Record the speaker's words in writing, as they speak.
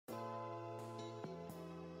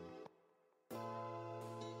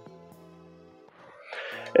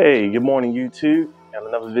Hey, good morning, YouTube. Got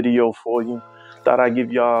another video for you. Thought I'd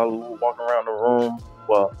give y'all a little walk around the room.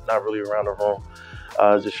 Well, not really around the room.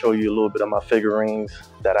 Just show you a little bit of my figurines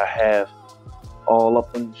that I have all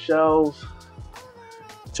up on the shelves.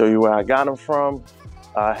 Show you where I got them from.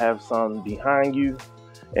 I have some behind you.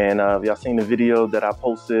 And if y'all seen the video that I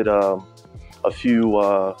posted I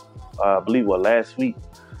believe last week,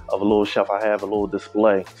 of a little shelf I have, a little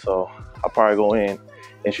display. So I'll probably go in,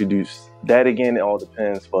 introduce that again. It all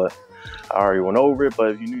depends, but I already went over it.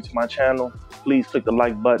 But if you're new to my channel, please click the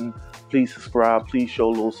like button, please subscribe, please show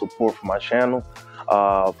a little support for my channel.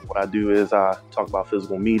 What I do is I talk about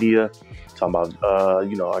physical media, talk about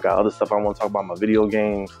I got other stuff I want to talk about, my video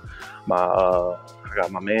games, I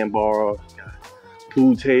got my man bar, got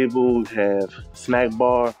pool table, have snack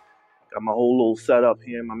bar. Got my whole little setup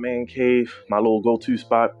here in my man cave, my little go-to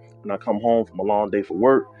spot when I come home from a long day for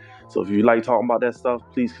work. So if you like talking about that stuff,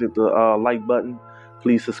 please click the like button.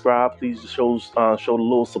 Please subscribe. Please just show the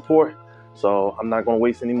little support. So I'm not going to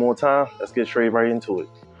waste any more time. Let's get straight right into it.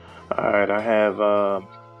 All right, I have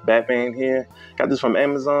Batman here. Got this from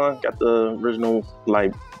Amazon. Got the original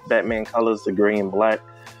like Batman colors, the gray and black.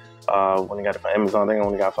 When I got it from Amazon, they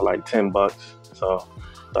only got it for like $10. So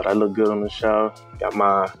thought I looked good on the shelf. Got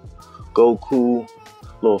my Goku,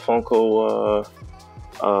 little Funko,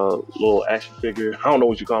 little action figure. I don't know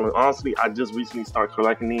what you call them. Honestly, I just recently started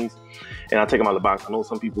collecting these, and I take them out of the box. I know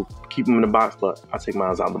some people keep them in the box, but I take mine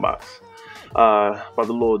out of the box. About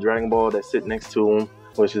the little Dragon Ball that sit next to them,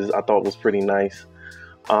 which I thought was pretty nice.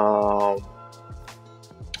 So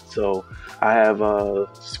I have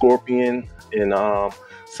Scorpion and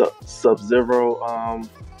Sub-Zero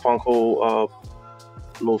Funko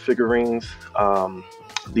little figurines.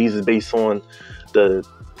 These is based on the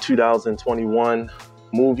 2021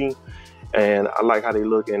 movie, and I like how they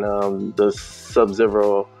look. And the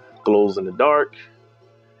Sub-Zero glows in the dark.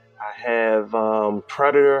 I have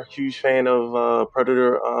Predator. Huge fan of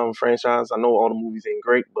Predator franchise. I know all the movies ain't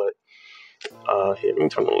great, but here, let me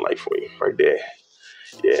turn on the light for you right there.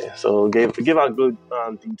 Yeah, so give out good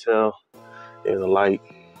detail. There's a light.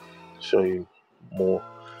 Show you more.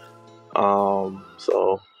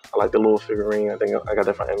 So I like the little figurine. I think I got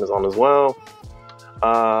that from Amazon as well.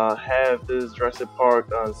 Have this Jurassic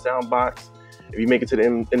Park sound box. If you make it to the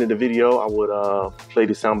end of the video, I would play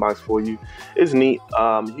the sound box for you. It's neat.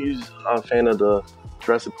 Huge fan of the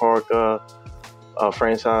Jurassic Park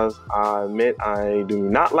franchise. I admit I do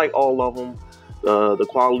not like all of them. The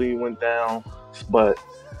quality went down, but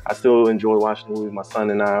I still enjoy watching the movies. My son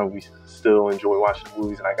and we still enjoy watching the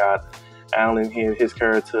movies. And I got Alan here, his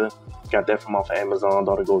character. Got that from off of Amazon.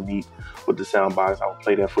 Thought it'd go neat with the sound box. I'll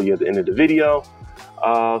play that for you at the end of the video.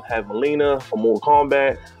 Have Melina from Mortal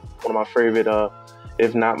Kombat, one of my favorite,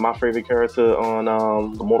 if not my favorite character on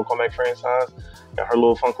the Mortal Kombat franchise. Got her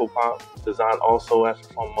little Funko Pop design also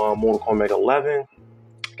from Mortal Kombat 11.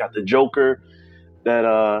 Got the Joker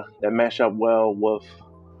that match up well with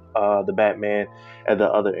the Batman at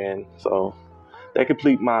the other end. So that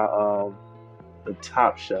complete my the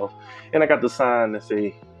top shelf. And I got the sign that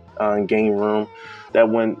say game room. That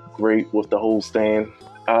went great with the whole stand.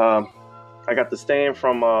 I got the stand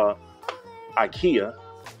from IKEA,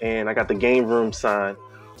 and I got the game room sign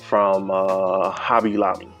from Hobby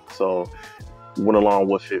Lobby. So went along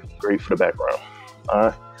with it. Great for the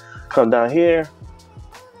background. Come down here.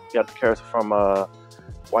 Got the character from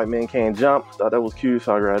White Man Can't Jump. Thought that was cute,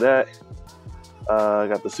 so I grabbed that.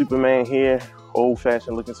 Got the Superman here.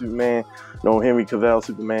 Old-fashioned looking Superman. No Henry Cavill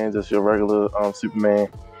Superman, just your regular Superman.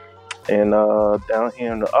 And down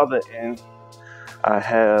here on the other end, I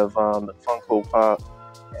have the Funko Pop,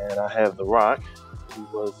 and I have The Rock, who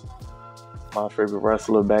was my favorite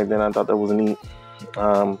wrestler back then. I thought that was neat.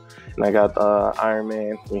 And I got Iron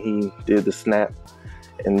Man when he did the snap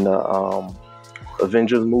in the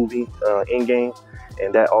Avengers movie, Endgame,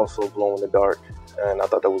 and that also glow in the dark. And I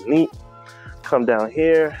thought that was neat. Come down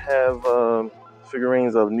here, have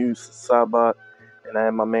figurines of new Sabot, and I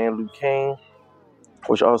have my man Liu Kang,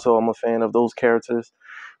 which also I'm a fan of those characters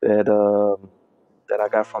that I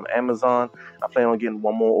got from Amazon. I plan on getting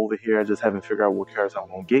one more over here. I just haven't figured out what characters I'm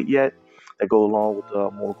gonna get yet that go along with the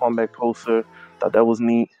Mortal Kombat poster. Thought that was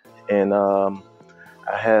neat. And I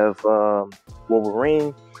have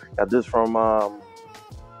Wolverine. Got this from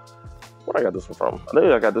what I got this one from? I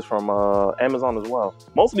think I got this from Amazon as well.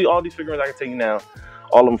 Mostly all these figurines I can tell you now,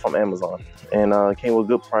 all of them from Amazon, and came with a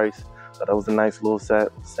good price. Thought that was a nice little set,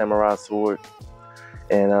 samurai sword,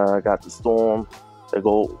 and I got the Storm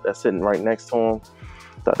that's sitting right next to him.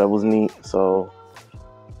 Thought that was neat. So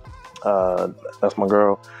that's my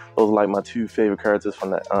girl. Those are like my two favorite characters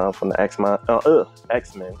from the X-Men,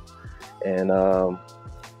 and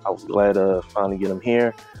I was glad to finally get them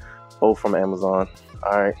here, both from Amazon.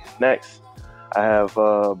 All right, next I have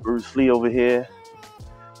Bruce Lee over here.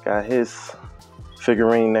 Got his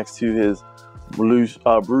figurine next to his Bruce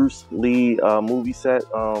Lee movie set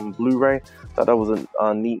Blu-ray. Thought that was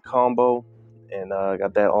a neat combo, and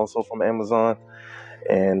got that also from Amazon.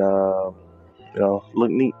 And you know, look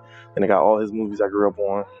neat. And I got all his movies I grew up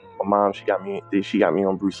on. My mom, she got me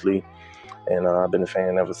on Bruce Lee, and I've been a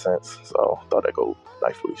fan ever since. So thought that'd go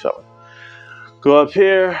nicely. So go up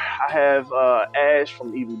here. I have Ash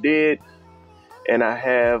from Evil Dead, and I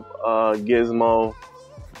have Gizmo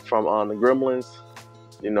from the Gremlins.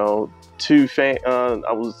 You know,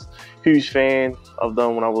 I was a huge fan of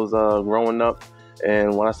them when I was growing up,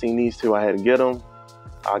 and when I seen these two, I had to get them.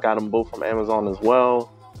 I got them both from Amazon as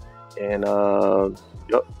well, and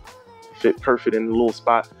yep, fit perfect in the little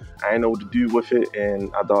spot. I didn't know what to do with it,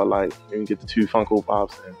 and I thought like maybe get the two Funko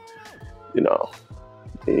Pops, and you know,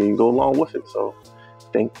 they go along with it. So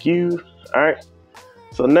thank you. All right.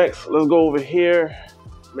 So next, let's go over here,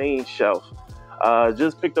 main shelf.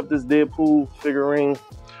 Just picked up this Deadpool figurine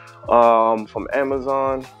from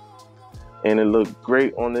Amazon, and it looked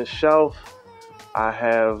great on this shelf. I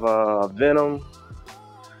have Venom,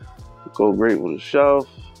 go great with the shelf,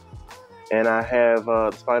 and I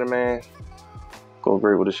have Spider-Man, go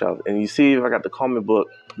great with the shelf. And you see, if I got the comic book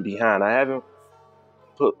behind, I haven't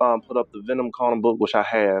put up the Venom comic book, which I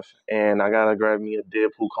have, and I gotta grab me a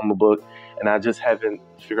Deadpool comic book, and I just haven't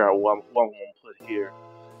figured out what I'm gonna put here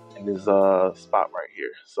in this spot right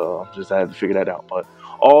here. So I had to figure that out. But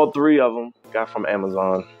all three of them got from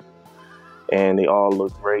Amazon, and they all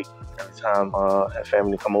look great. Every time I have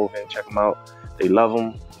family come over and check them out, they love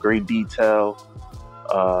them. Great detail.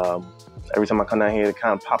 Every time I come down here, they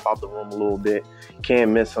kind of pop out the room a little bit. You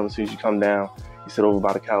can't miss them. As soon as you come down, you sit over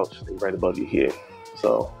by the couch, they right above your head.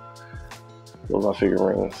 So those are my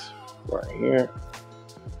figurines right here.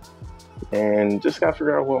 And just gotta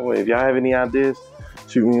figure out what way. If y'all have any ideas,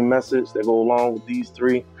 shoot me a message that go along with these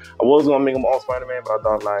three. I was gonna make them all Spider-Man, but I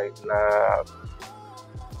thought like, nah.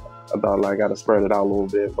 I thought like I gotta spread it out a little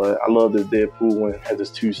bit. But I love this Deadpool one. It has his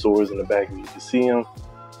two swords in the back, and you can see them,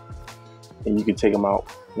 and you can take them out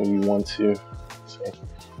when you want to. So,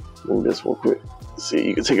 move this real quick. See,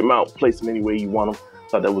 you can take them out, place them any way you want them.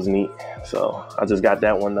 Thought that was neat. So I just got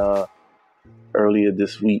that one earlier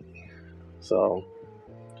this week. So,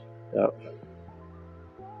 yep.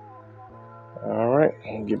 All right,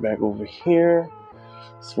 get back over here,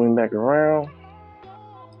 swing back around,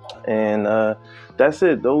 and that's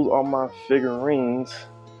it. Those are my figurines.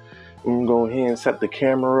 I'm gonna go ahead and set the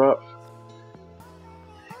camera up,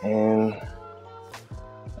 and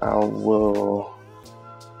I will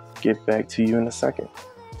get back to you in a second.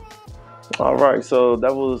 All right, so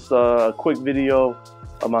that was a quick video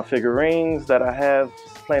of my figurines that I have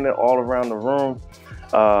planted all around the room.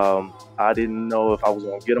 I didn't know if I was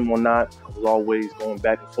gonna get them or not. I was always going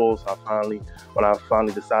back and forth. So when I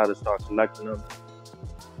finally decided to start collecting them,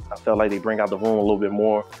 I felt like they bring out the room a little bit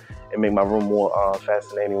more and make my room more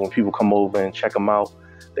fascinating. When people come over and check them out,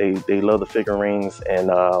 they love the figurines,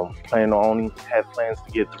 and only have plans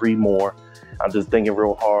to get 3 more. I'm just thinking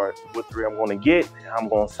real hard what 3 I'm going to get. I'm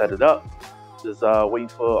going to set it up. Just waiting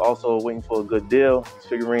for a good deal. These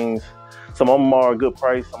figurines, some of them are a good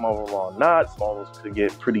price, some of them are not. Some of them could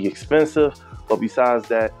get pretty expensive. But besides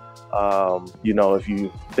that, you know, if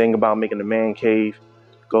you think about making a man cave,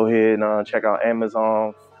 go ahead and check out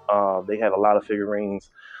Amazon. They have a lot of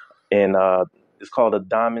figurines, and it's called a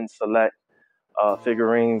Diamond Select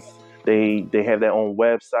figurines. They have their own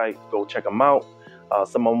website. Go check them out.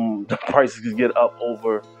 Some of them, the prices could get up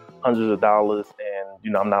over hundreds of dollars, and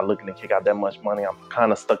you know, I'm not looking to kick out that much money. I'm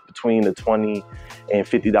kind of stuck between the $20 and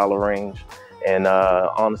 $50 range. And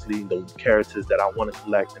honestly, the characters that I want to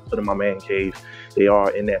collect and put in my man cave, they are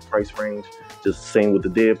in that price range. Just same with the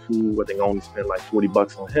Deadpool. I think I only spent like 40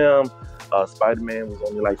 bucks on him. Spider-Man was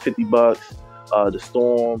only like 50 bucks. The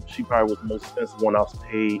Storm, she probably was the most expensive one I've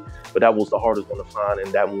paid, but that was the hardest one to find,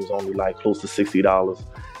 and that one was only like close to $60.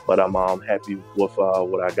 But I'm happy with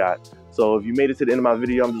what I got. So if you made it to the end of my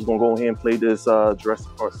video, I'm just gonna go ahead and play this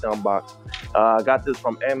Jurassic Park sound box. I got this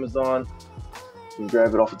from Amazon. You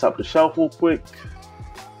grab it off the top of the shelf real quick.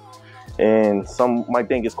 And some might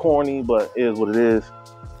think it's corny, but it is what it is.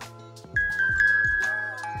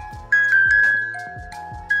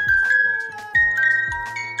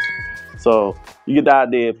 So you get the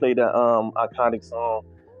idea. Play that iconic song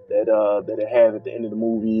that it had at the end of the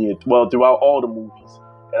movie, well, throughout all the movies.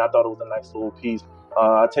 And I thought it was a nice little piece.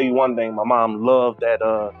 I'll tell you one thing, my mom loved that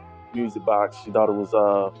music box. She thought it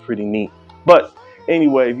was pretty neat. But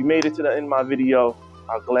anyway, if you made it to the end of my video,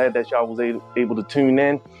 I'm glad that y'all was able to tune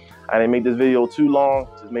in. I didn't make this video too long,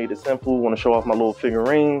 just made it simple. Want to show off my little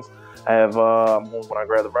figurines. I have, when I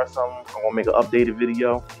grab the rest of them, I'm gonna make an updated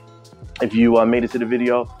video. If you made it to the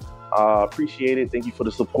video, appreciate it. Thank you for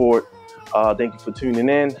the support. Thank you for tuning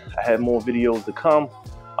in. I have more videos to come.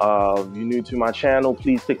 If you're new to my channel,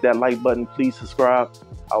 please click that like button. Please subscribe.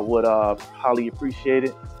 I would highly appreciate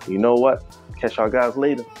it. You know what? Catch y'all guys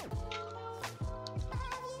later.